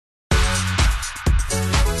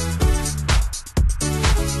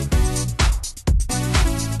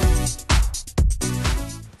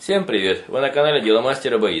Всем привет! Вы на канале Дело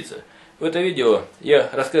мастера боится. В это видео я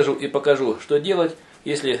расскажу и покажу, что делать,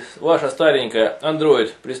 если ваша старенькая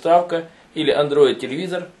Android приставка или Android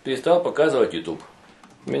телевизор перестал показывать YouTube.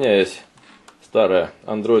 У меня есть старая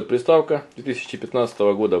Android приставка 2015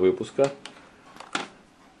 года выпуска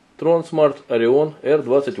Tronsmart Orion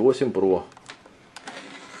R28 Pro.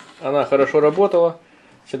 Она хорошо работала,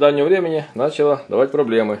 с недавнего времени начала давать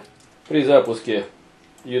проблемы. При запуске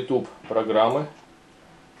YouTube программы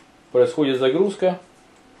происходит загрузка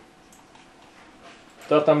в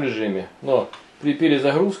штатном режиме, но при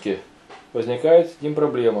перезагрузке возникает с ним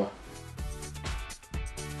проблема.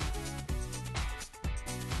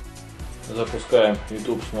 Запускаем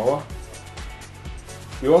YouTube снова,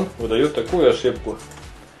 и он выдает такую ошибку.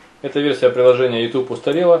 Эта версия приложения YouTube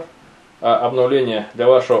устарела, а обновления для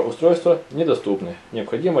вашего устройства недоступны.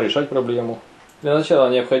 Необходимо решать проблему. Для начала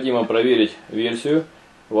необходимо проверить версию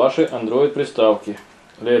вашей Android приставки.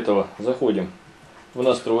 Для этого заходим в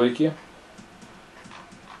настройки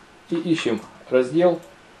и ищем раздел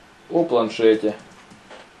о планшете.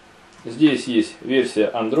 Здесь есть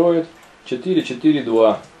версия Android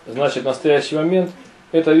 4.4.2. Значит, в настоящий момент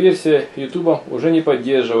эта версия YouTube уже не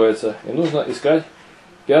поддерживается, и нужно искать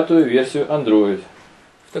пятую версию Android.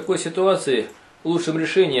 В такой ситуации лучшим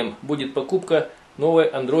решением будет покупка новой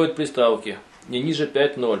Android приставки, не ниже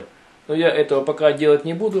 5.0. Но я этого пока делать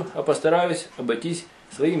не буду, а постараюсь обойтись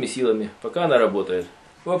своими силами, пока она работает.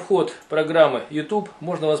 В обход программы YouTube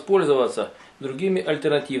можно воспользоваться другими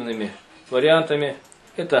альтернативными вариантами.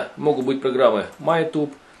 Это могут быть программы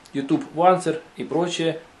MyTube, YouTube Wancer и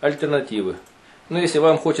прочие альтернативы. Но если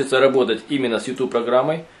вам хочется работать именно с YouTube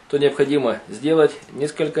программой, то необходимо сделать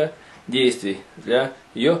несколько действий для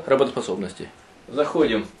ее работоспособности.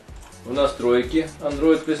 Заходим в настройки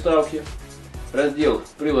Android приставки, раздел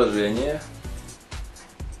приложения,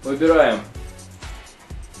 выбираем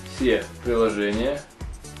все приложения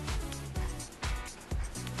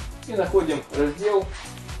и находим раздел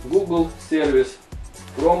Google сервис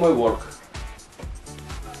From My Work.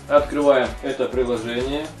 Открываем это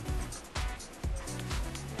приложение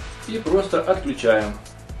и просто отключаем.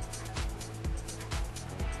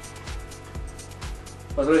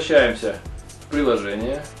 Возвращаемся в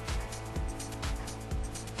приложение,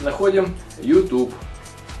 находим YouTube.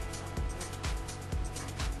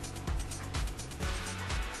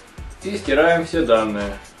 И стираем все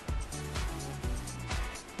данные.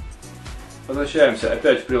 Возвращаемся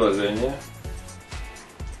опять в приложение.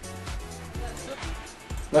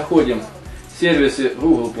 Находим сервисы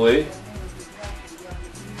Google Play.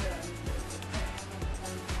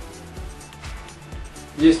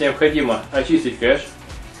 Здесь необходимо очистить кэш.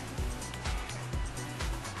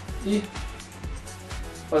 И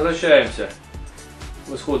возвращаемся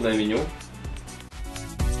в исходное меню.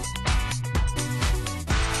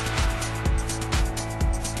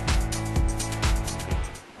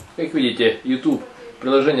 Как видите, YouTube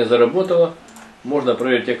приложение заработало. Можно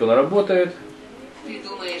проверить, как оно работает. Ти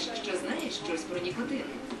думаєш, що знаєш щось про нікотин?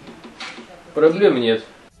 Проблем нет.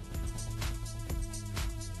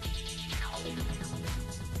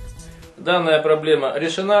 Данная проблема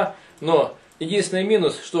решена, но единственный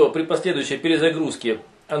минус, что при последующей перезагрузке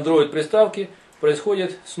Android приставки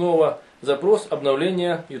происходит снова запрос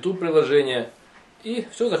обновления YouTube приложения, и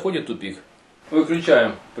все заходит в тупик.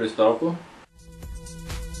 Выключаем приставку.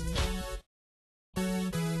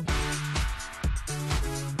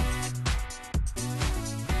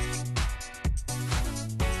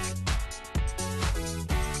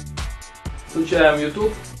 Включаем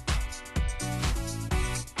YouTube.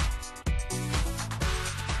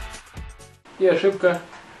 И ошибка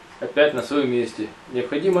опять на своем месте.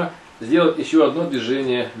 Необходимо сделать еще одно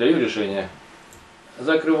движение для ее решения.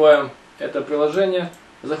 Закрываем это приложение.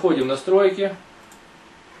 Заходим в настройки.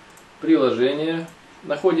 Приложение.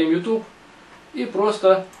 Находим YouTube. И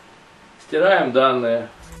просто стираем данные.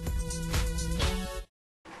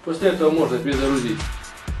 После этого можно перезагрузить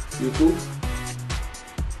YouTube.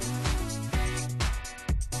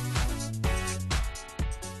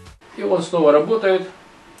 И он снова работает,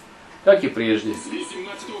 как и прежде.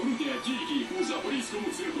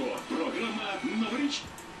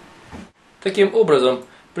 Таким образом,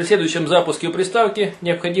 при следующем запуске приставки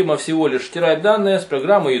необходимо всего лишь стирать данные с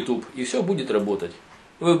программы YouTube, и все будет работать.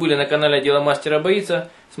 Вы были на канале Дело мастера боится,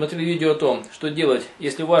 смотрели видео о том, что делать,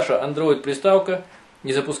 если ваша Android приставка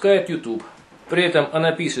не запускает YouTube. При этом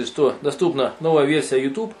она пишет, что доступна новая версия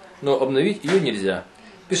YouTube, но обновить ее нельзя.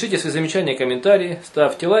 Пишите свои замечания, комментарии,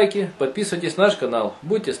 ставьте лайки, подписывайтесь на наш канал.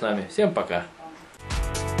 Будьте с нами. Всем пока.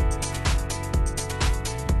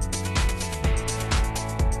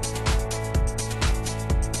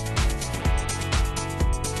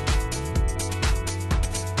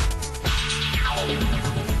 Пока.